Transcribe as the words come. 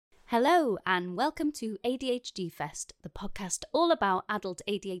Hello and welcome to ADHD Fest, the podcast all about adult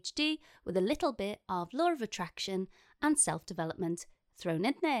ADHD with a little bit of law of attraction and self-development thrown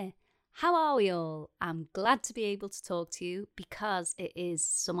in there. How are we all? I'm glad to be able to talk to you because it is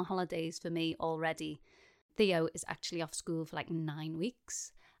summer holidays for me already. Theo is actually off school for like 9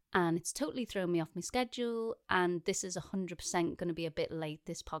 weeks and it's totally thrown me off my schedule, and this is 100% going to be a bit late,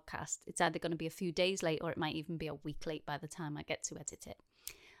 this podcast. It's either going to be a few days late or it might even be a week late by the time I get to edit it.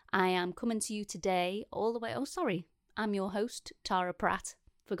 I am coming to you today all the way... I'm your host, Tara Pratt.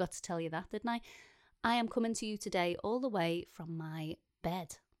 Forgot to tell you that, didn't I? I am coming to you today all the way from my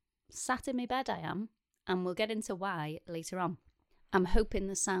bed. Sat in my bed I am, and we'll get into why later on. I'm hoping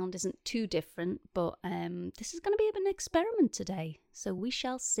the sound isn't too different, but this is going to be a bit of an experiment today, so we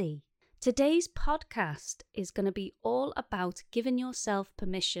shall see. Today's podcast is going to be all about giving yourself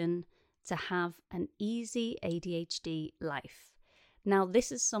permission to have an easy ADHD life. Now,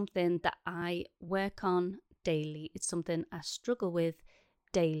 this is something that I work on daily. It's something I struggle with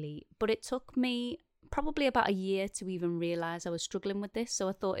daily, but it took me probably about a year to even realise I was struggling with this, so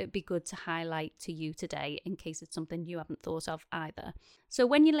I thought it'd be good to highlight to you today in case it's something you haven't thought of either. So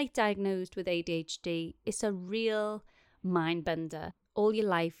when you're late diagnosed with ADHD, it's a real mind bender. All your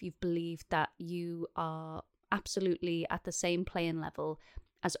life you've believed that you are absolutely at the same playing level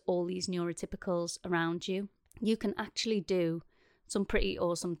as all these neurotypicals around you. You can actually do some pretty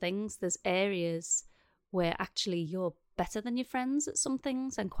awesome things. There's areas where actually you're better than your friends at some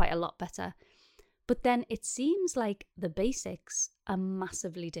things, and quite a lot better. But then it seems like the basics are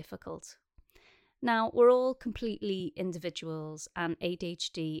massively difficult. Now, we're all completely individuals and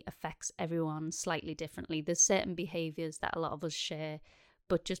ADHD affects everyone slightly differently. There's certain behaviours that a lot of us share,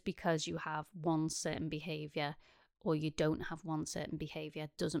 but just because you have one certain behaviour or you don't have one certain behaviour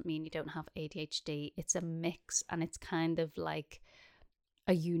doesn't mean you don't have ADHD. It's a mix, and it's kind of like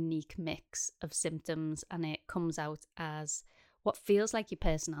a unique mix of symptoms, and it comes out as what feels like your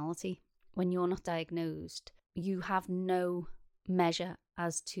personality. When you're not diagnosed, you have no measure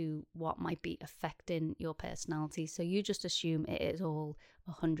as to what might be affecting your personality, so you just assume it is all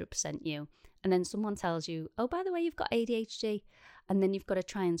 100% you. And then someone tells you, oh, by the way, you've got ADHD, and then you've got to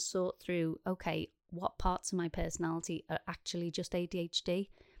try and sort through, okay, what parts of my personality are actually just ADHD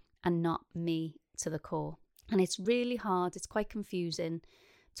and not me to the core. And it's really hard, it's quite confusing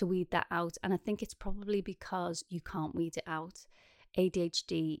to weed that out. And I think it's probably because you can't weed it out.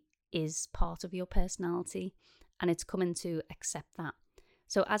 ADHD is part of your personality, and it's coming to accept that.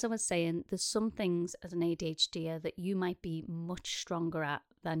 So as I was saying, there's some things as an ADHDer that you might be much stronger at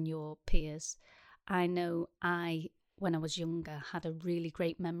than your peers. I know when I was younger, had a really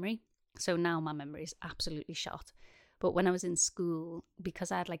great memory. So now my memory is absolutely shot. But when I was in school, because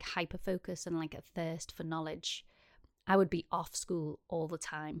I had like hyper focus and like a thirst for knowledge, I would be off school all the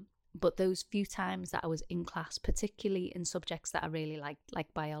time. But those few times that I was in class, particularly in subjects that I really liked,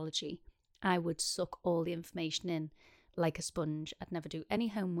 like biology, I would suck all the information in like a sponge. I'd never do any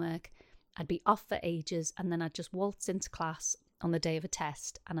homework. I'd be off for ages, and then I'd just waltz into class on the day of a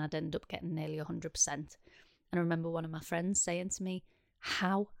test and I'd end up getting nearly 100%. And I remember one of my friends saying to me,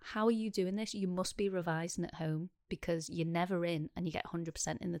 How are you doing this? You must be revising at home because you're never in and you get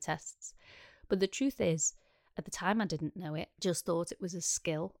 100% in the tests. But the truth is, at the time I didn't know it, just thought it was a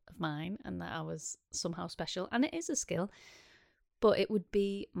skill of mine and that I was somehow special. And it is a skill, but it would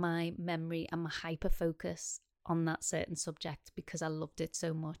be my memory and my hyper focus on that certain subject because I loved it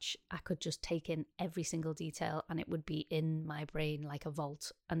so much. I could just take in every single detail and it would be in my brain like a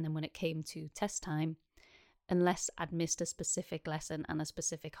vault. And then when it came to test time, unless I'd missed a specific lesson and a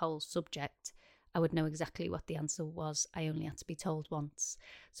specific whole subject, I would know exactly what the answer was. I only had to be told once.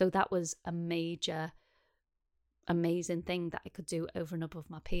 So that was a major, amazing thing that I could do over and above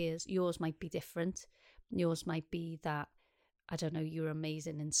my peers. Yours might be different. Yours might be that, I don't know, you're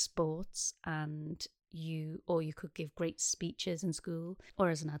amazing in sports and you could give great speeches in school or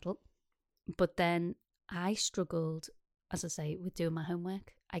as an adult. But then I struggled, as I say, with doing my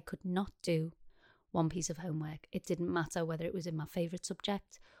homework. I could not do one piece of homework. It didn't matter whether it was in my favourite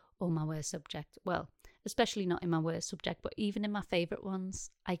subject or my worst subject. Well, especially not in my worst subject, but even in my favourite ones,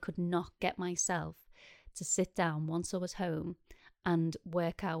 I could not get myself to sit down once I was home and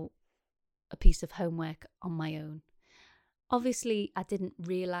work out a piece of homework on my own. Obviously, I didn't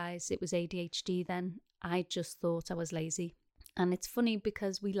realise it was ADHD then. I just thought I was lazy. And it's funny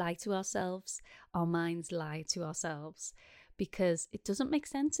because we lie to ourselves. Our minds lie to ourselves, because it doesn't make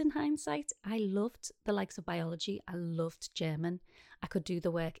sense in hindsight. I loved the likes of biology. I loved German. I could do the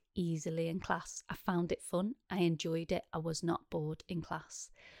work easily in class. I found it fun. I enjoyed it. I was not bored in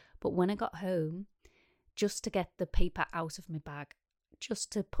class. But when I got home, just to get the paper out of my bag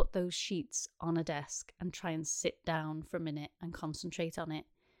just to put those sheets on a desk and try and sit down for a minute and concentrate on it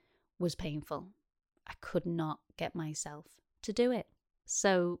was painful. I could not get myself to do it.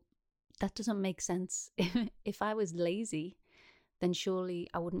 So that doesn't make sense. If I was lazy, then surely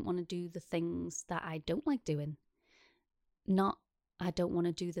I wouldn't want to do the things that I don't like doing. Not, I don't want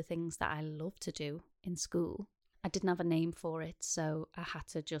to do the things that I love to do in school. I didn't have a name for it, so I had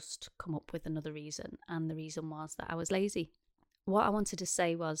to just come up with another reason. And the reason was that I was lazy. What I wanted to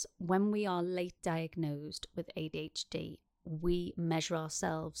say was, when we are late diagnosed with ADHD, we measure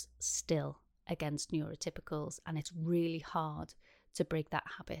ourselves still against neurotypicals, and it's really hard to break that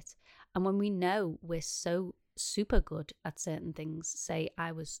habit. And when we know we're so super good at certain things, say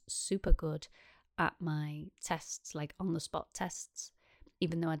I was super good at my tests, like on the spot tests,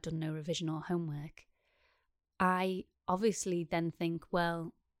 even though I'd done no revision or homework, I obviously then think,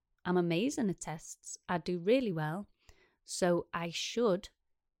 well, I'm amazing at tests. I do really well. So I should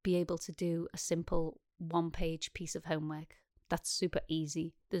be able to do a simple 1-page piece of homework. That's super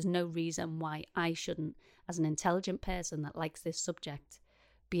easy. There's no reason why I shouldn't, as an intelligent person that likes this subject,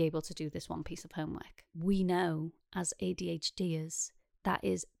 be able to do this one piece of homework. We know as ADHDers that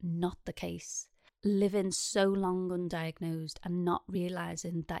is not the case. Living so long undiagnosed and not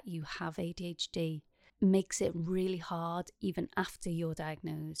realizing that you have ADHD makes it really hard, even after you're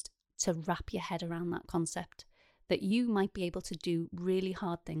diagnosed, to wrap your head around that concept that you might be able to do really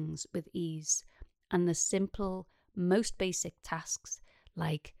hard things with ease, and the simple, most basic tasks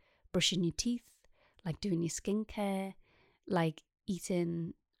like brushing your teeth, like doing your skincare, like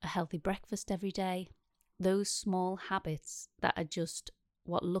eating a healthy breakfast every day, those small habits that are just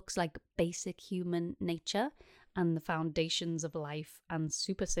what looks like basic human nature and the foundations of life and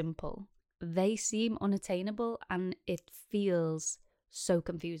super simple, they seem unattainable, and it feels so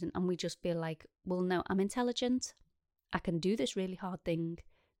confusing. And we just feel like, well, no, I'm intelligent. I can do this really hard thing.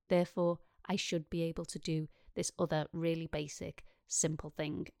 Therefore, I should be able to do this other really basic, simple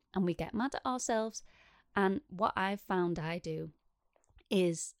thing. And we get mad at ourselves. And what I've found I do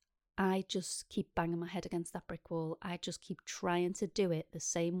is I just keep banging my head against that brick wall. I just keep trying to do it the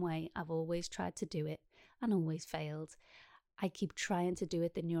same way I've always tried to do it and always failed. I keep trying to do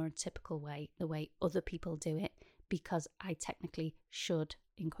it the neurotypical way, the way other people do it, because I technically should,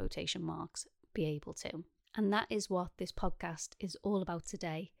 in quotation marks, be able to. And that is what this podcast is all about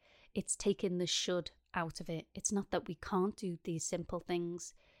today. It's taking the should out of it. It's not that we can't do these simple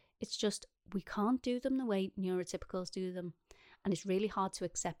things. It's just we can't do them the way neurotypicals do them. And it's really hard to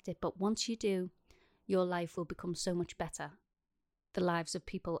accept it. But once you do, your life will become so much better. The lives of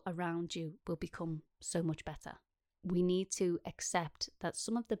people around you will become so much better. We need to accept that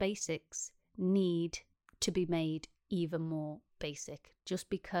some of the basics need to be made even more basic. Just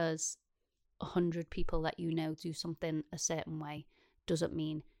because 100 people that you know do something a certain way doesn't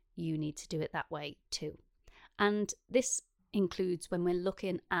mean you need to do it that way too. And this includes when we're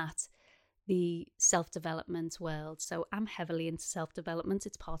looking at the self-development world. So I'm heavily into self-development.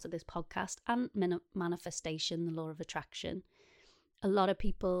 It's part of this podcast, and manifestation, the law of attraction. A lot of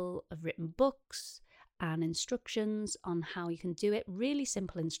people have written books and instructions on how you can do it, really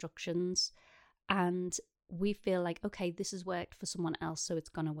simple instructions. And we feel like, okay, this has worked for someone else, so it's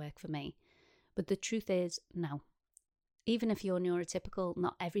going to work for me. But the truth is, no. Even if you're neurotypical,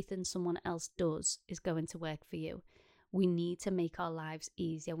 not everything someone else does is going to work for you. We need to make our lives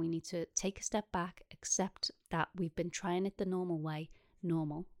easier. We need to take a step back, accept that we've been trying it the normal way,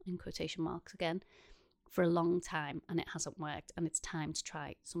 normal in quotation marks again, for a long time, and it hasn't worked, and it's time to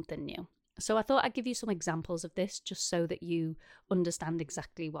try something new. So I thought I'd give you some examples of this just so that you understand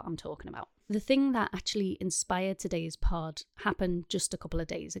exactly what I'm talking about. The thing that actually inspired today's pod happened just a couple of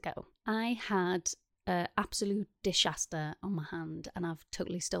days ago. I had an absolute disaster on my hand, and I've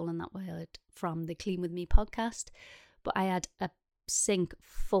totally stolen that word from the Clean With Me podcast, but I had a sink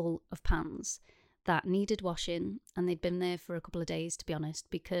full of pans that needed washing, and they'd been there for a couple of days, to be honest,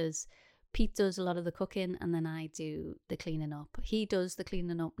 because Pete does a lot of the cooking and then I do the cleaning up. He does the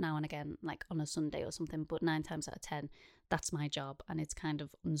cleaning up now and again, like on a Sunday or something, but 9 times out of 10, that's my job, and it's kind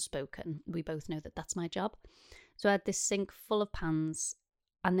of unspoken. We both know that that's my job. So I had this sink full of pans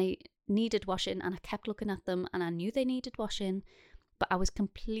and they needed washing, and I kept looking at them and I knew they needed washing, but I was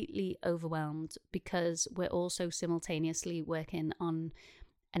completely overwhelmed because we're also simultaneously working on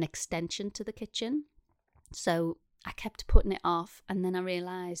an extension to the kitchen. So I kept putting it off, and then I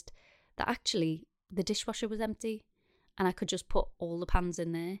realised that actually the dishwasher was empty and I could just put all the pans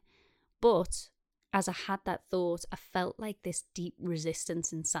in there. But as I had that thought, I felt like this deep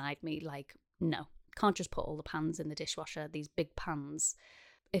resistance inside me, like, no, can't just put all the pans in the dishwasher, these big pans.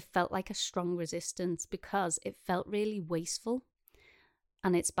 It felt like a strong resistance because it felt really wasteful.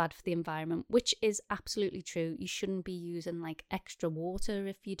 and it's bad for the environment, which is absolutely true. You shouldn't be using like extra water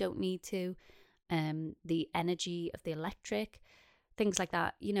if you don't need to. The energy of the electric, things like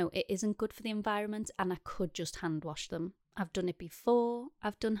that, it isn't good for the environment, and I could just hand wash them. I've done it before.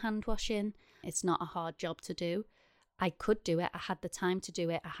 I've done hand washing. It's not a hard job to do. I could do it. I had the time to do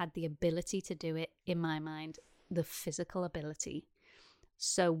it. I had the ability to do it, in my mind, the physical ability.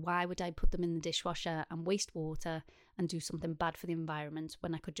 So why would I put them in the dishwasher and waste water and do something bad for the environment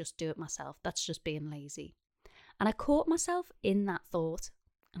when I could just do it myself? That's just being lazy. And I caught myself in that thought,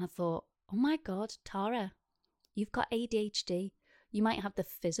 and I thought, oh my God, Tara, you've got ADHD. You might have the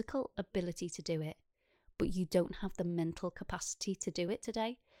physical ability to do it, but you don't have the mental capacity to do it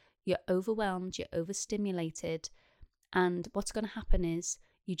today. You're overwhelmed, you're overstimulated, and what's going to happen is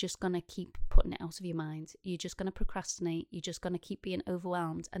you're just going to keep putting it out of your mind. You're just going to procrastinate. You're just going to keep being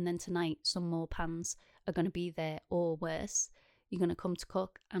overwhelmed, and then tonight some more pans are going to be there, or worse, you're going to come to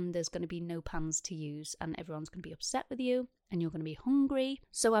cook and there's going to be no pans to use, and everyone's going to be upset with you and you're going to be hungry.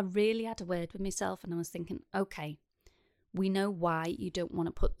 So I really had a word with myself, and I was thinking, okay, we know why you don't want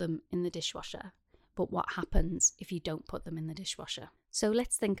to put them in the dishwasher, but what happens if you don't put them in the dishwasher? So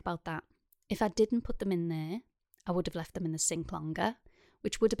let's think about that. If I didn't put them in there, I would have left them in the sink longer,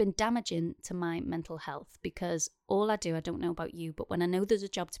 which would have been damaging to my mental health, because all I do, I don't know about you, but when I know there's a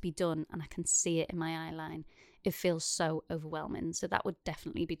job to be done and I can see it in my eye line, it feels so overwhelming. So that would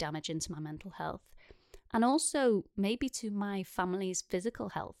definitely be damaging to my mental health. And also maybe to my family's physical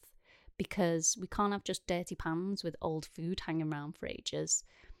health, because we can't have just dirty pans with old food hanging around for ages.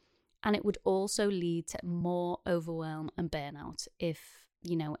 And it would also lead to more overwhelm and burnout if,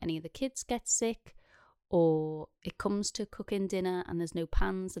 any of the kids get sick, or it comes to cooking dinner and there's no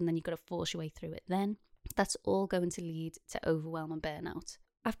pans and then you've got to force your way through it then. That's all going to lead to overwhelm and burnout.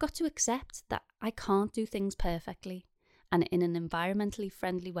 I've got to accept that I can't do things perfectly and in an environmentally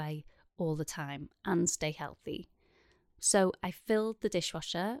friendly way all the time and stay healthy. So I filled the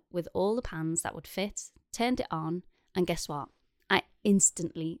dishwasher with all the pans that would fit, turned it on, and guess what? I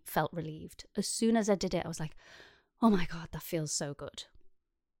instantly felt relieved. As soon as I did it, I was like, oh my God, that feels so good.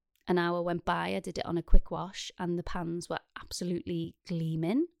 An hour went by, I did it on a quick wash, and the pans were absolutely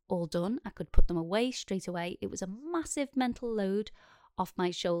gleaming, all done. I could put them away straight away. It was a massive mental load off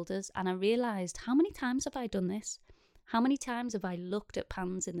my shoulders, and I realised, how many times have I done this? How many times have I looked at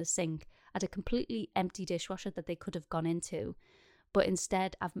pans in the sink at a completely empty dishwasher that they could have gone into, but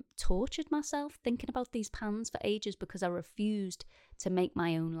instead I've tortured myself thinking about these pans for ages because I refused to make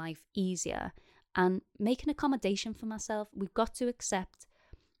my own life easier and make an accommodation for myself. We've got to accept,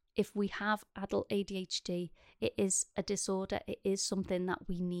 if we have adult ADHD, it is a disorder. It is something that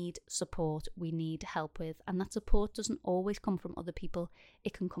we need support, we need help with. And that support doesn't always come from other people.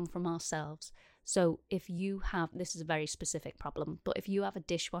 It can come from ourselves. So if you have, this is a very specific problem, but if you have a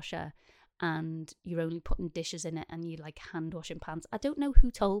dishwasher and you're only putting dishes in it and you like hand washing pans, I don't know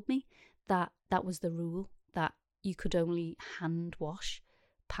who told me that that was the rule, that you could only hand wash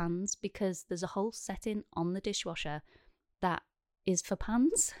pans, because there's a whole setting on the dishwasher that is for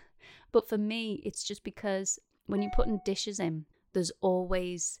pans. But for me, it's just because when you're putting dishes in, there's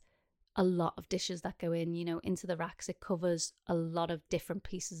always a lot of dishes that go in, into the racks. It covers a lot of different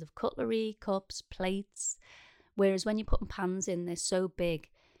pieces of cutlery, cups, plates. Whereas when you're putting pans in, they're so big,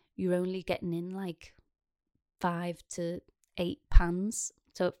 you're only getting in like 5 to 8 pans.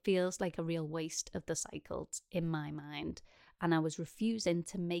 So it feels like a real waste of the cycle in my mind. And I was refusing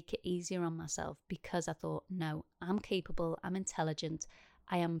to make it easier on myself because I thought, no, I'm capable, I'm intelligent,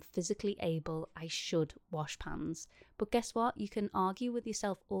 I am physically able, I should wash pans. But guess what? You can argue with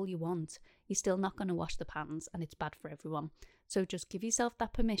yourself all you want. You're still not going to wash the pans, and it's bad for everyone. So just give yourself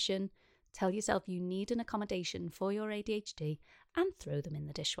that permission. Tell yourself you need an accommodation for your ADHD and throw them in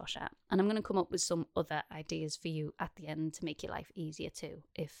the dishwasher. And I'm going to come up with some other ideas for you at the end to make your life easier too,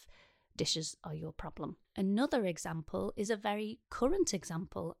 if dishes are your problem. Another example is a very current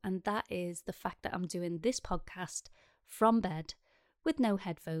example, and that is the fact that I'm doing this podcast from bed with no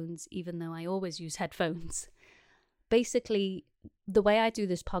headphones, even though I always use headphones. Basically, the way I do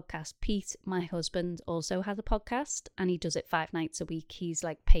this podcast, Pete, my husband, also has a podcast, and he does it 5 nights a week. He's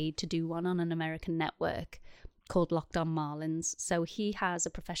like paid to do one on an American network called Locked On Marlins. So he has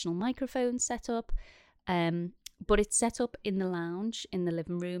a professional microphone set up, but it's set up in the lounge in the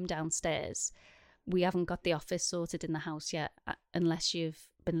living room downstairs. We haven't got the office sorted in the house yet, unless you've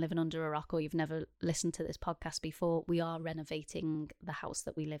been living under a rock or you've never listened to this podcast before. We are renovating the house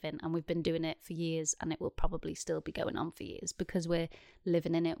that we live in, and we've been doing it for years, and it will probably still be going on for years because we're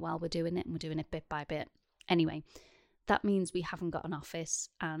living in it while we're doing it, and we're doing it bit by bit. Anyway, that means we haven't got an office,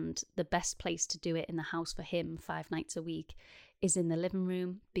 and the best place to do it in the house for him 5 nights a week is in the living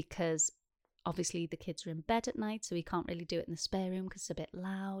room because obviously the kids are in bed at night, so he can't really do it in the spare room because it's a bit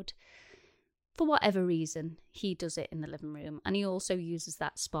loud. For whatever reason, he does it in the living room, and he also uses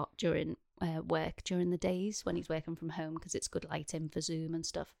that spot during work during the days when he's working from home because it's good lighting for Zoom and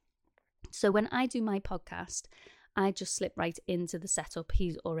stuff. So when I do my podcast, I just slip right into the setup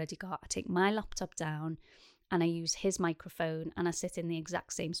he's already got. I take my laptop down and I use his microphone and I sit in the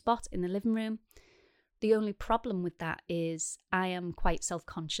exact same spot in the living room. The only problem with that is I am quite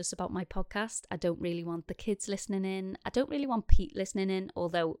self-conscious about my podcast. I don't really want the kids listening in. I don't really want Pete listening in,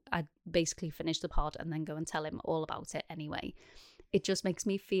 although I'd basically finish the pod and then go and tell him all about it anyway. It just makes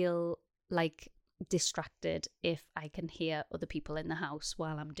me feel like distracted if I can hear other people in the house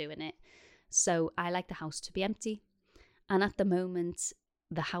while I'm doing it. So I like the house to be empty. And at the moment,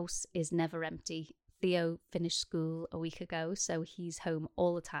 the house is never empty. Theo finished school a week ago, so he's home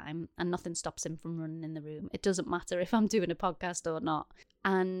all the time and nothing stops him from running in the room. It doesn't matter if I'm doing a podcast or not.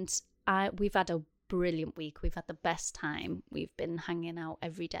 And we've had a brilliant week. We've had the best time. We've been hanging out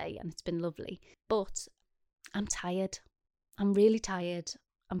every day and it's been lovely. But I'm tired. I'm really tired.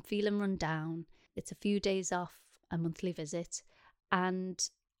 I'm feeling run down. It's a few days off a monthly visit and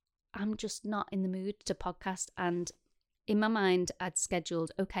I'm just not in the mood to podcast. And in my mind, I'd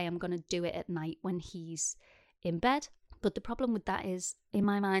scheduled, okay, I'm going to do it at night when he's in bed. But the problem with that is, in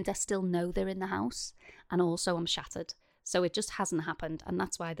my mind, I still know they're in the house. And also I'm shattered. So it just hasn't happened. And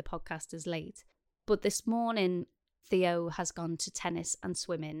that's why the podcast is late. But this morning, Theo has gone to tennis and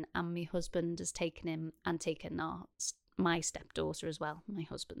swimming. And my husband has taken him and taken my stepdaughter as well, my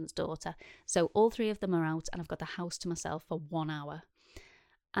husband's daughter. So all three of them are out and I've got the house to myself for 1 hour.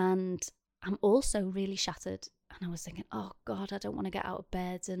 And I'm also really shattered. And I was thinking, oh God, I don't want to get out of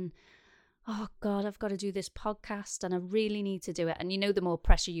bed. And oh God, I've got to do this podcast and I really need to do it. And you know, the more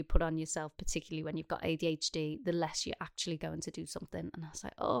pressure you put on yourself, particularly when you've got ADHD, the less you're actually going to do something. And I was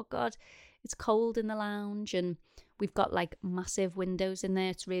like, oh God, it's cold in the lounge and we've got like massive windows in there.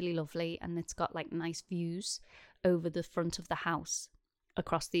 It's really lovely. And it's got like nice views over the front of the house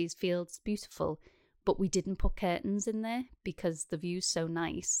across these fields. Beautiful. But we didn't put curtains in there because the view's so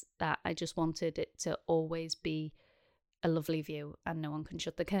nice that I just wanted it to always be a lovely view and no one can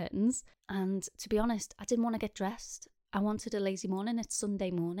shut the curtains. And to be honest, I didn't want to get dressed. I wanted a lazy morning. It's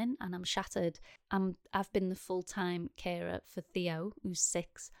Sunday morning and I'm shattered. I've been the full-time carer for Theo, who's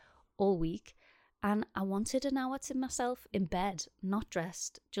 6, all week. And I wanted an hour to myself in bed, not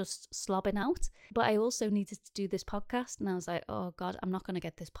dressed, just slobbing out. But I also needed to do this podcast. And I was like, oh God, I'm not going to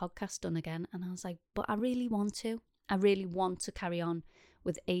get this podcast done again. And I was like, but I really want to. I really want to carry on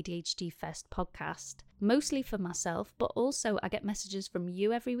with ADHD Fest podcast, mostly for myself. But also I get messages from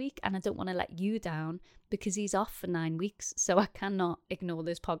you every week and I don't want to let you down because he's off for 9 weeks. So I cannot ignore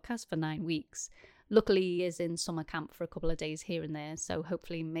this podcast for 9 weeks. Luckily, he is in summer camp for a couple of days here and there, so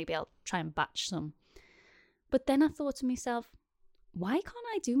hopefully maybe I'll try and batch some. But then I thought to myself, why can't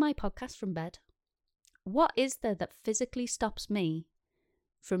I do my podcast from bed? What is there that physically stops me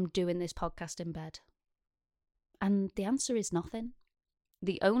from doing this podcast in bed? And the answer is nothing.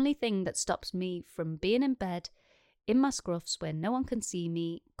 The only thing that stops me from being in bed, in my scruffs where no one can see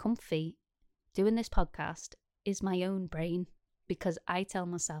me, comfy, doing this podcast is my own brain. Because I tell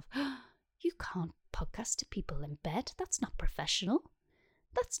myself, you can't podcast to people in bed. That's not professional.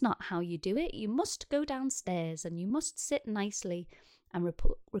 That's not how you do it. You must go downstairs and you must sit nicely and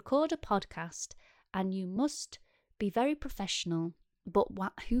record a podcast and you must be very professional. But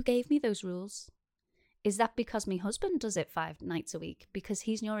who gave me those rules? Is that because my husband does it 5 nights a week? Because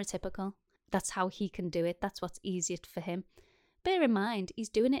he's neurotypical. That's how he can do it. That's what's easiest for him. Bear in mind, he's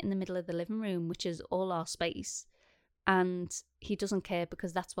doing it in the middle of the living room, which is all our space. And he doesn't care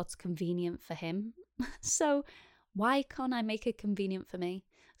because that's what's convenient for him. So why can't I make it convenient for me?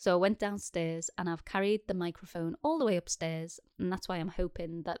 So I went downstairs and I've carried the microphone all the way upstairs. And that's why I'm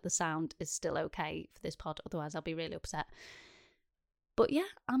hoping that the sound is still okay for this pod. Otherwise, I'll be really upset. But yeah,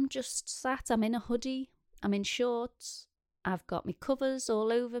 I'm just sat. I'm in a hoodie. I'm in shorts. I've got my covers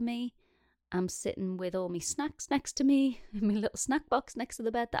all over me. I'm sitting with all my snacks next to me, my little snack box next to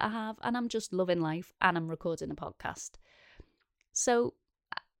the bed that I have, and I'm just loving life and I'm recording a podcast. So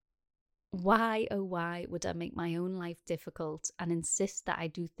why, oh why, would I make my own life difficult and insist that I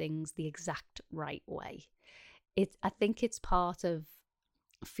do things the exact right way? I think it's part of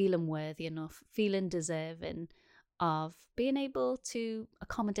feeling worthy enough, feeling deserving of being able to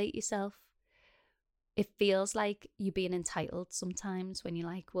accommodate yourself. It feels like you're being entitled sometimes when you're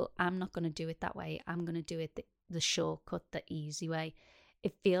like, well, I'm not going to do it that way. I'm going to do it the shortcut, the easy way.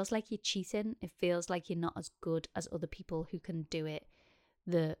 It feels like you're cheating. It feels like you're not as good as other people who can do it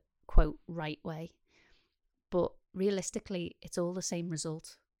the, quote, right way. But realistically, it's all the same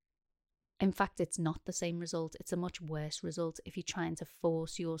result. In fact, it's not the same result. It's a much worse result if you're trying to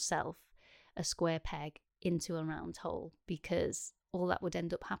force yourself a square peg into a round hole, because all that would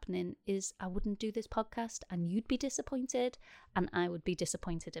end up happening is I wouldn't do this podcast and you'd be disappointed and I would be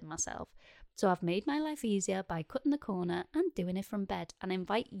disappointed in myself. So I've made my life easier by cutting the corner and doing it from bed. And I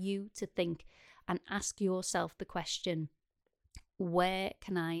invite you to think and ask yourself the question, where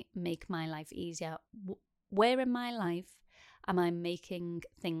can I make my life easier? Where in my life am I making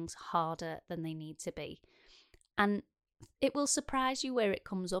things harder than they need to be? And it will surprise you where it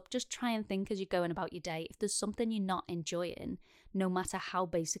comes up. Just try and think as you're going about your day. If there's something you're not enjoying, no matter how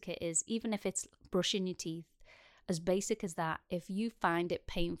basic it is, even if it's brushing your teeth, as basic as that, if you find it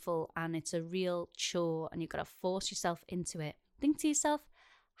painful and it's a real chore and you've got to force yourself into it, think to yourself,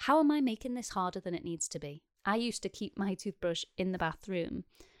 how am I making this harder than it needs to be? I used to keep my toothbrush in the bathroom,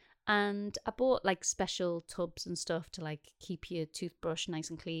 and I bought like special tubs and stuff to like keep your toothbrush nice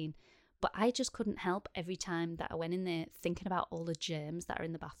and clean. But I just couldn't help every time that I went in there thinking about all the germs that are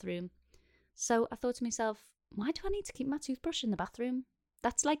in the bathroom. So I thought to myself, why do I need to keep my toothbrush in the bathroom?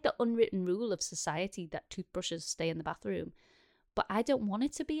 That's like the unwritten rule of society that toothbrushes stay in the bathroom. But I don't want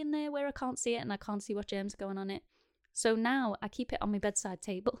it to be in there where I can't see it and I can't see what germs are going on it. So now I keep it on my bedside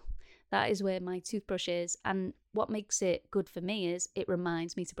table. That is where my toothbrush is. And what makes it good for me is it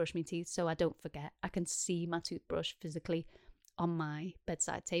reminds me to brush my teeth so I don't forget. I can see my toothbrush physically on my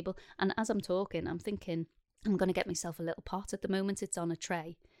bedside table. And as I'm talking, I'm thinking I'm going to get myself a little pot. At the moment it's on a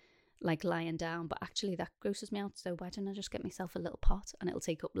tray, like lying down, but actually that grosses me out. So why don't I just get myself a little pot and it'll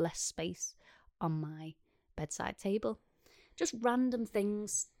take up less space on my bedside table? Just random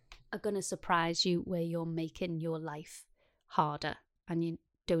things are going to surprise you where you're making your life harder and you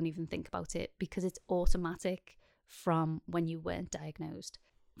don't even think about it because it's automatic from when you weren't diagnosed.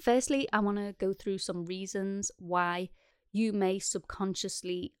 Firstly, I want to go through some reasons why you may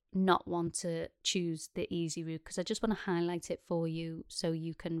subconsciously not want to choose the easy route, because I just want to highlight it for you so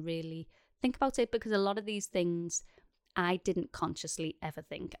you can really think about it, because a lot of these things I didn't consciously ever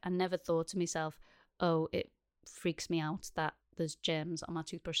think. I never thought to myself, oh, it freaks me out that there's germs on my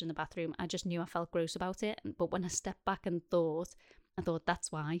toothbrush in the bathroom. I just knew I felt gross about it. But when I stepped back and thought, I thought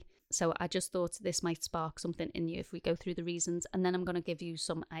that's why. So I just thought this might spark something in you if we go through the reasons, and then I'm going to give you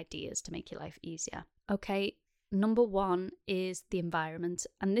some ideas to make your life easier. Okay. Number one is the environment.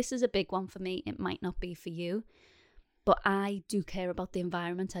 And this is a big one for me. It might not be for you, but I do care about the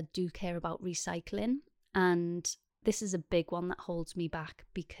environment. I do care about recycling. And this is a big one that holds me back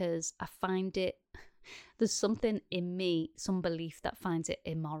because I find it, there's something in me, some belief that finds it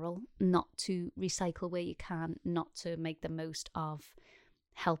immoral not to recycle where you can, not to make the most of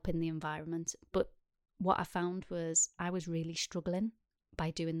helping the environment. But what I found was I was really struggling by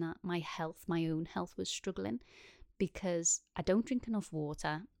doing that. My health, my own health was struggling because I don't drink enough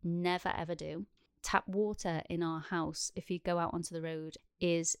water, never ever do. Tap water in our house, if you go out onto the road,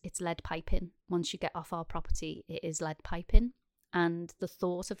 it's lead piping. Once you get off our property, it is lead piping. And the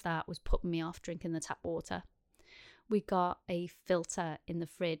thought of that was putting me off drinking the tap water. We got a filter in the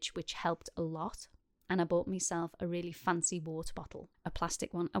fridge, which helped a lot. And I bought myself a really fancy water bottle, a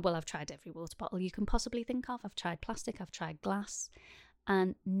plastic one. Well, I've tried every water bottle you can possibly think of. I've tried plastic, I've tried glass.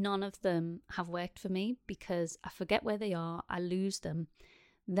 And none of them have worked for me because I forget where they are, I lose them.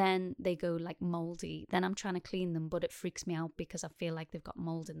 Then they go like moldy. Then I'm trying to clean them, but it freaks me out because I feel like they've got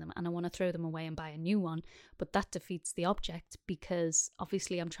mold in them and I want to throw them away and buy a new one. But that defeats the object because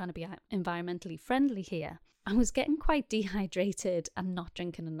obviously I'm trying to be environmentally friendly here. I was getting quite dehydrated and not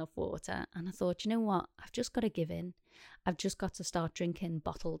drinking enough water. And I thought, you know what? I've just got to give in. I've just got to start drinking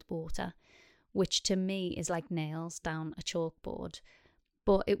bottled water, which to me is like nails down a chalkboard.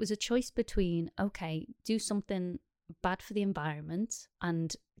 But it was a choice between, okay, do something bad for the environment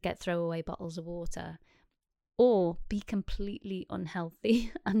and get throwaway bottles of water, or be completely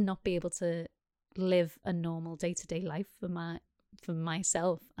unhealthy and not be able to live a normal day-to-day life for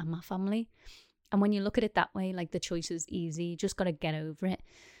myself and my family. And when you look at it that way, like the choice is easy, you just got to get over it.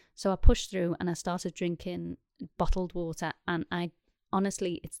 So I pushed through and I started drinking bottled water, and I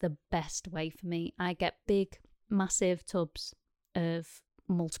honestly, it's the best way for me. I get big, massive tubs of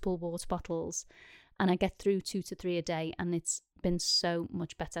multiple water bottles and I get through 2 to 3 a day, and it's been so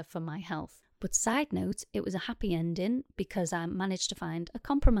much better for my health. But side note, it was a happy ending because I managed to find a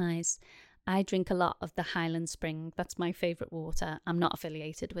compromise. I drink a lot of the Highland Spring. That's my favourite water. I'm not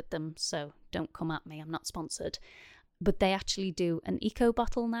affiliated with them, so don't come at me. I'm not sponsored. But they actually do an eco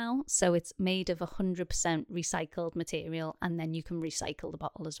bottle now. So it's made of 100% recycled material, and then you can recycle the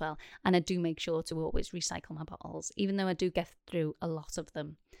bottle as well. And I do make sure to always recycle my bottles, even though I do get through a lot of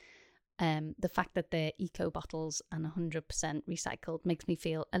them. The fact that they're eco bottles and 100% recycled makes me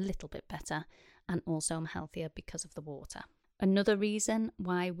feel a little bit better, and also I'm healthier because of the water. Another reason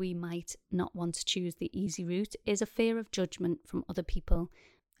why we might not want to choose the easy route is a fear of judgment from other people.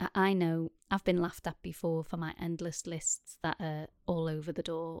 I know I've been laughed at before for my endless lists that are all over the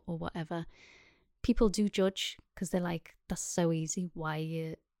door or whatever. People do judge because they're like, that's so easy. Why are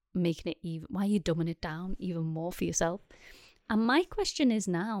you making it why are you dumbing it down even more for yourself? And my question is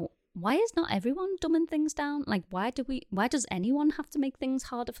now, why is not everyone dumbing things down? Like, why does anyone have to make things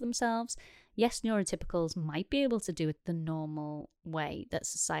harder for themselves? Yes, neurotypicals might be able to do it the normal way that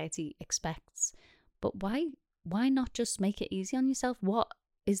society expects, but why not just make it easy on yourself? What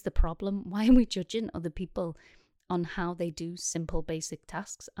is the problem? Why are we judging other people on how they do simple basic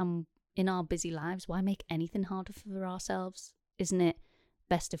tasks? And in our busy lives, why make anything harder for ourselves? Isn't it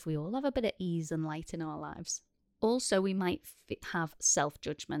best if we all have a bit of ease and light in our lives? Also, we might have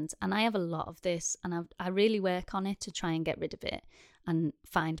self-judgment, and I have a lot of this, and I really work on it to try and get rid of it and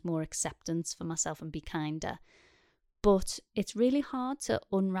find more acceptance for myself and be kinder. But it's really hard to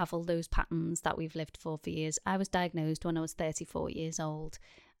unravel those patterns that we've lived for years. I was diagnosed when I was 34 years old.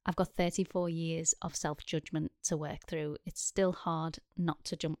 I've got 34 years of self-judgment to work through. It's still hard not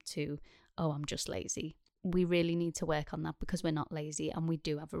to jump to, oh, I'm just lazy. We really need to work on that because we're not lazy, and we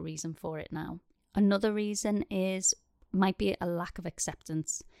do have a reason for it now. Another reason might be a lack of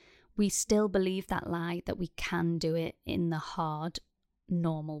acceptance. We still believe that lie that we can do it in the hard,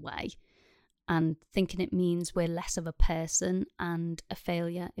 normal way, and thinking it means we're less of a person and a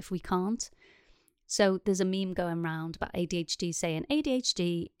failure if we can't. So there's a meme going around about ADHD saying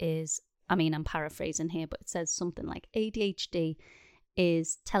ADHD is, I'm paraphrasing here, but it says something like ADHD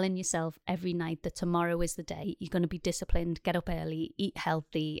is telling yourself every night that tomorrow is the day you're going to be disciplined, get up early, eat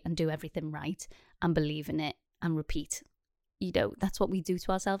healthy, and do everything right, and believe in it and repeat. That's what we do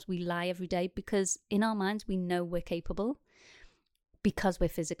to ourselves. We lie every day because in our minds we know we're capable because we're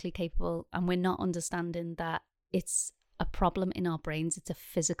physically capable, and we're not understanding that it's a problem in our brains. It's a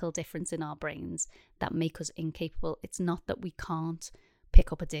physical difference in our brains that make us incapable. It's not that we can't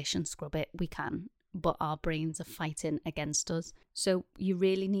pick up a dish and scrub it. We can, but our brains are fighting against us. So you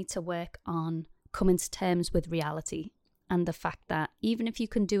really need to work on coming to terms with reality and the fact that even if you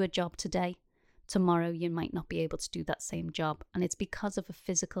can do a job today, tomorrow you might not be able to do that same job. And it's because of a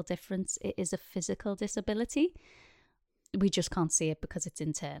physical difference. It is a physical disability. We just can't see it because it's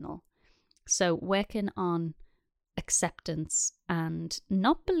internal. So working on acceptance and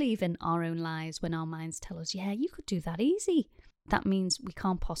not believing our own lies when our minds tell us, yeah, you could do that easy. That means we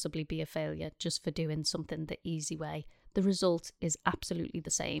can't possibly be a failure just for doing something the easy way. The result is absolutely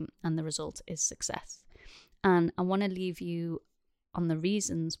the same, and the result is success. And I want to leave you on the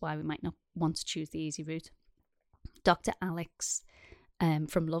reasons why we might not want to choose the easy route. Dr. Alex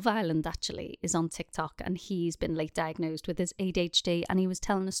from Love Island actually is on TikTok, and he's been late diagnosed with his ADHD, and he was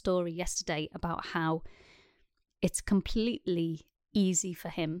telling a story yesterday about how it's completely easy for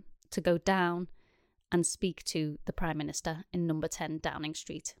him to go down and speak to the Prime Minister in number 10 Downing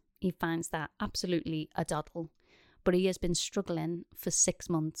Street. He finds that absolutely a doddle, but he has been struggling for 6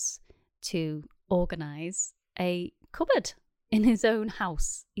 months to organise a cupboard in his own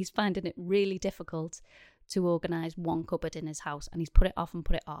house. He's finding it really difficult to organise one cupboard in his house, and he's put it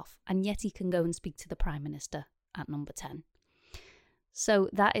off, and yet he can go and speak to the Prime Minister at number 10. So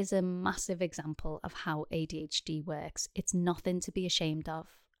that is a massive example of how ADHD works. It's nothing to be ashamed of.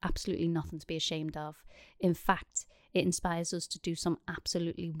 Absolutely nothing to be ashamed of. In fact, it inspires us to do some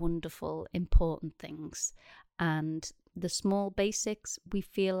absolutely wonderful, important things. And the small basics we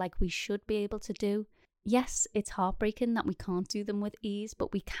feel like we should be able to do. Yes, it's heartbreaking that we can't do them with ease,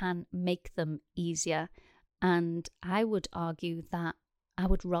 but we can make them easier. And I would argue that I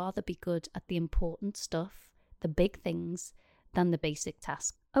would rather be good at the important stuff, the big things, than the basic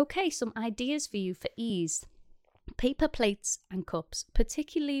task. Okay, some ideas for you for ease. Paper plates and cups,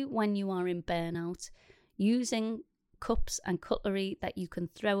 particularly when you are in burnout, using cups and cutlery that you can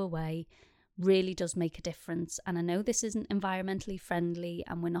throw away really does make a difference. And I know this isn't environmentally friendly,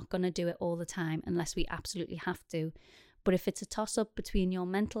 and we're not going to do it all the time unless we absolutely have to. But if it's a toss-up between your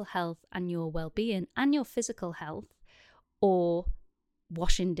mental health and your well-being and your physical health, or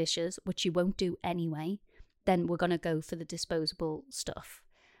washing dishes, which you won't do anyway, then we're going to go for the disposable stuff.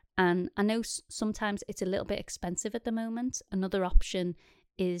 And I know sometimes it's a little bit expensive at the moment. Another option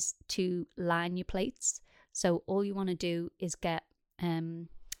is to line your plates. So all you want to do is get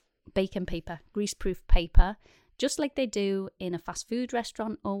baking paper, greaseproof paper, just like they do in a fast food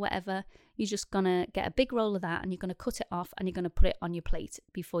restaurant or whatever. You're just going to get a big roll of that, and you're going to cut it off, and you're going to put it on your plate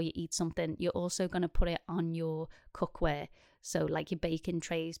before you eat something. You're also going to put it on your cookware So like your baking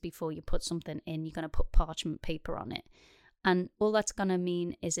trays, before you put something in, you're going to put parchment paper on it. And all that's going to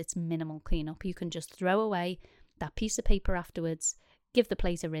mean is it's minimal cleanup. You can just throw away that piece of paper afterwards, give the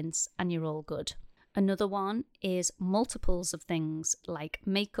plate a rinse, and you're all good. Another one is multiples of things like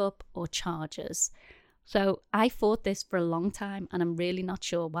makeup or chargers. So I fought this for a long time, and I'm really not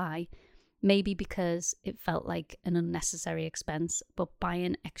sure why. Maybe because it felt like an unnecessary expense, but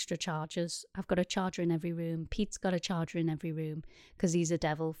buying extra chargers. I've got a charger in every room. Pete's got a charger in every room because he's a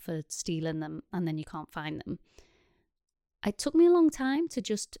devil for stealing them and then you can't find them. It took me a long time to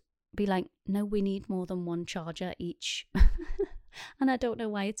just be like, no, we need more than one charger each. And I don't know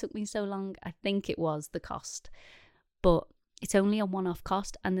why it took me so long. I think it was the cost, but it's only a one-off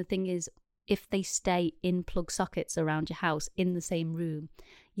cost. And the thing is, if they stay in plug sockets around your house in the same room,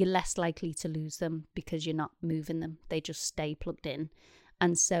 you're less likely to lose them because you're not moving them. They just stay plugged in.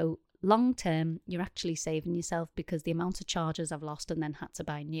 And so long term, you're actually saving yourself, because the amount of chargers I've lost and then had to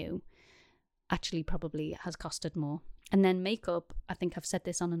buy new actually probably has costed more. And then makeup, I think I've said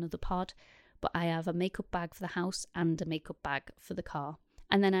this on another pod, but I have a makeup bag for the house and a makeup bag for the car.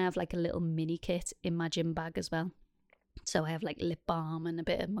 And then I have like a little mini kit in my gym bag as well. So I have like lip balm and a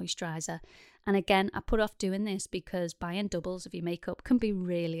bit of moisturiser. And again, I put off doing this because buying doubles of your makeup can be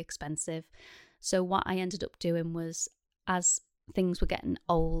really expensive. So what I ended up doing was, as things were getting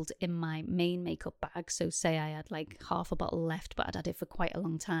old in my main makeup bag, so say I had like half a bottle left but I'd had it for quite a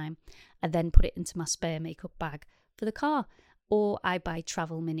long time, I then put it into my spare makeup bag for the car. Or I buy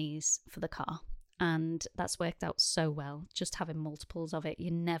travel minis for the car. And that's worked out so well, just having multiples of it.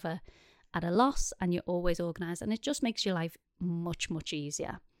 You're never at a loss and you're always organised, and it just makes your life much, much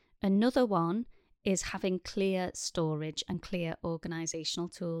easier. Another one is having clear storage and clear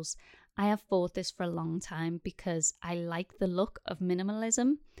organisational tools. I have fought this for a long time because I like the look of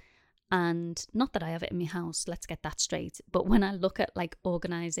minimalism, and not that I have it in my house, let's get that straight, but when I look at like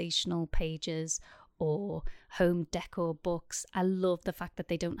organisational pages or home decor books, I love the fact that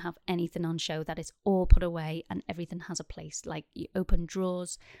they don't have anything on show, that it's all put away and everything has a place. Like you open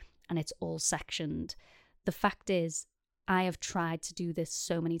drawers and it's all sectioned. The fact is, I have tried to do this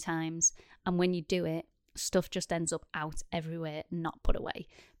so many times, and when you do it, stuff just ends up out everywhere, not put away.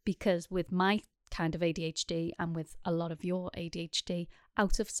 Because with my kind of ADHD, and with a lot of your ADHD,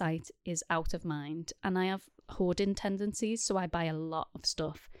 out of sight is out of mind. And I have hoarding tendencies, so I buy a lot of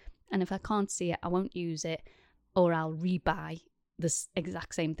stuff. And if I can't see it, I won't use it, or I'll rebuy this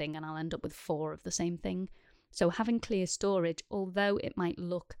exact same thing and I'll end up with 4 of the same thing. So having clear storage, although it might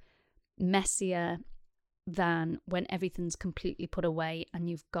look messier than when everything's completely put away and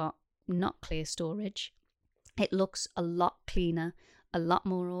you've got not clear storage, it looks a lot cleaner, a lot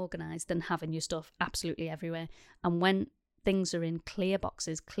more organised than having your stuff absolutely everywhere. And when things are in clear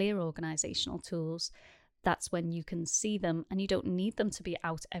boxes, clear organisational tools, that's when you can see them and you don't need them to be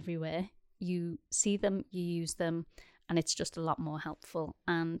out everywhere. You see them, you use them, and it's just a lot more helpful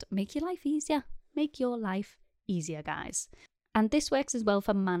and make your life easier. Make your life easier, guys. And this works as well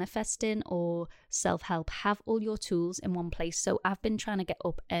for manifesting or self-help. Have all your tools in one place. So I've been trying to get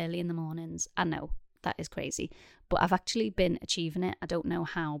up early in the mornings. I know that is crazy, but I've actually been achieving it. I don't know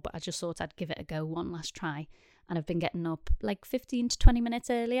how, but I just thought I'd give it a go one last try. And I've been getting up like 15 to 20 minutes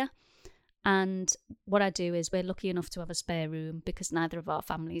earlier. And what I do is, we're lucky enough to have a spare room because neither of our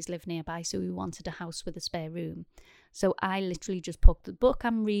families live nearby, so we wanted a house with a spare room. So I literally just put the book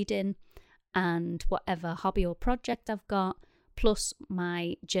I'm reading and whatever hobby or project I've got, plus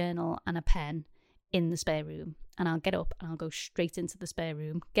my journal and a pen in the spare room. And I'll get up and I'll go straight into the spare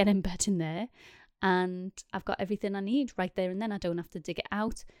room, get in bed in there, and I've got everything I need right there and then. I don't have to dig it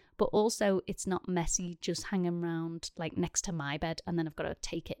out, but also it's not messy just hanging around like next to my bed and then I've got to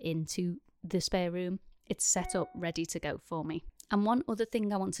take it into the spare room. It's set up ready to go for me. And one other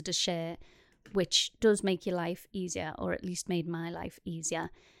thing I wanted to share, which does make your life easier, or at least made my life easier,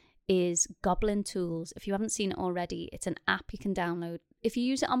 is Goblin Tools. If you haven't seen it already, it's an app you can download. If you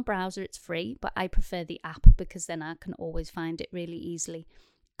use it on browser, it's free, but I prefer the app because then I can always find it really easily.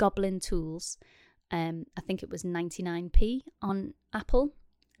 Goblin Tools. I think it was 99p on Apple,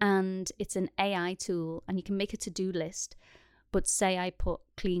 and it's an AI tool, and you can make a to-do list. But say I put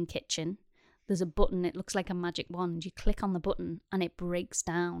clean kitchen, there's a button, it looks like a magic wand. You click on the button and it breaks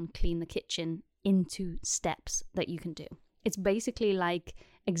down clean the kitchen into steps that you can do. It's basically like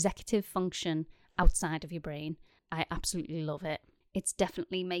executive function outside of your brain. I absolutely love it. It's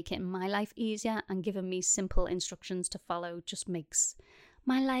definitely making my life easier, and giving me simple instructions to follow just makes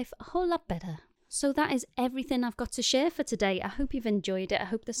my life a whole lot better. So that is everything I've got to share for today. I hope you've enjoyed it. I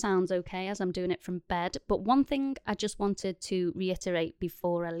hope the sound's okay as I'm doing it from bed. But one thing I just wanted to reiterate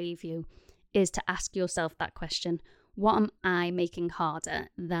before I leave you is to ask yourself that question. What am I making harder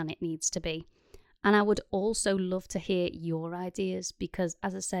than it needs to be? And I would also love to hear your ideas because,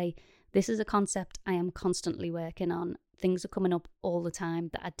 as I say, this is a concept I am constantly working on. Things are coming up all the time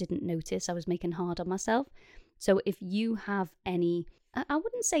that I didn't notice I was making hard on myself. So if you have any, I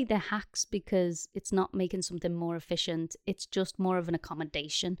wouldn't say they're hacks because it's not making something more efficient. It's just more of an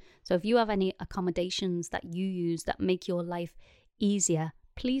accommodation. So if you have any accommodations that you use that make your life easier,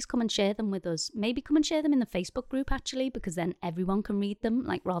 please come and share them with us. Maybe come and share them in the Facebook group actually, because then everyone can read them,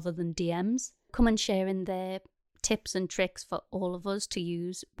 like rather than DMs. Come and share in there tips and tricks for all of us to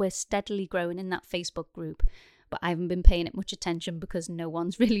use. We're steadily growing in that Facebook group, but I haven't been paying it much attention because no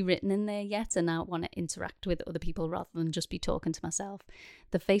one's really written in there yet, and I want to interact with other people rather than just be talking to myself.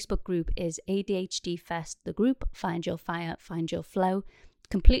 The Facebook group is ADHD Fest, the group, Find Your Fire, Find Your Flow,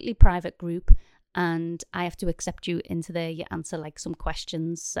 completely private group, and I have to accept you into there. You answer like some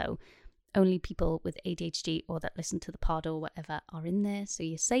questions, so only people with ADHD or that listen to the pod or whatever are in there, so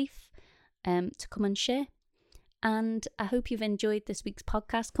you're safe to come and share. And I hope you've enjoyed this week's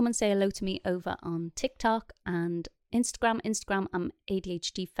podcast. Come and say hello to me over on TikTok and Instagram, I'm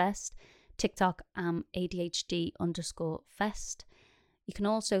ADHD Fest. TikTok, I'm ADHD_Fest. You can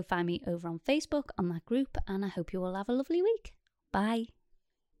also find me over on Facebook on that group, and I hope you all have a lovely week. Bye.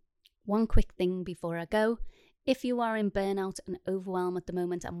 One quick thing before I go. If you are in burnout and overwhelm at the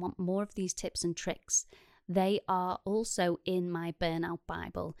moment and want more of these tips and tricks, they are also in my Burnout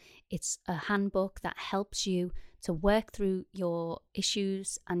Bible. It's a handbook that helps you to work through your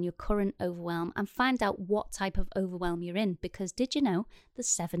issues and your current overwhelm and find out what type of overwhelm you're in, because did you know there's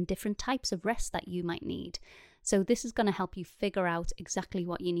 7 different types of rest that you might need? So this is going to help you figure out exactly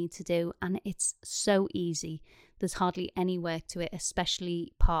what you need to do, and it's so easy. There's hardly any work to it,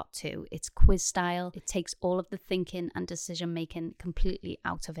 especially part 2. It's quiz style. It takes all of the thinking and decision making completely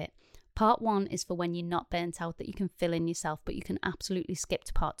out of it. Part 1 is for when you're not burnt out, that you can fill in yourself, but you can absolutely skip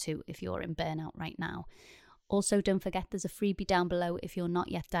to part 2 if you're in burnout right now. Also, don't forget there's a freebie down below if you're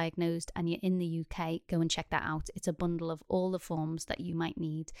not yet diagnosed and you're in the UK. Go and check that out. It's a bundle of all the forms that you might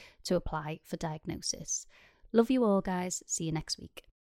need to apply for diagnosis. Love you all, guys. See you next week.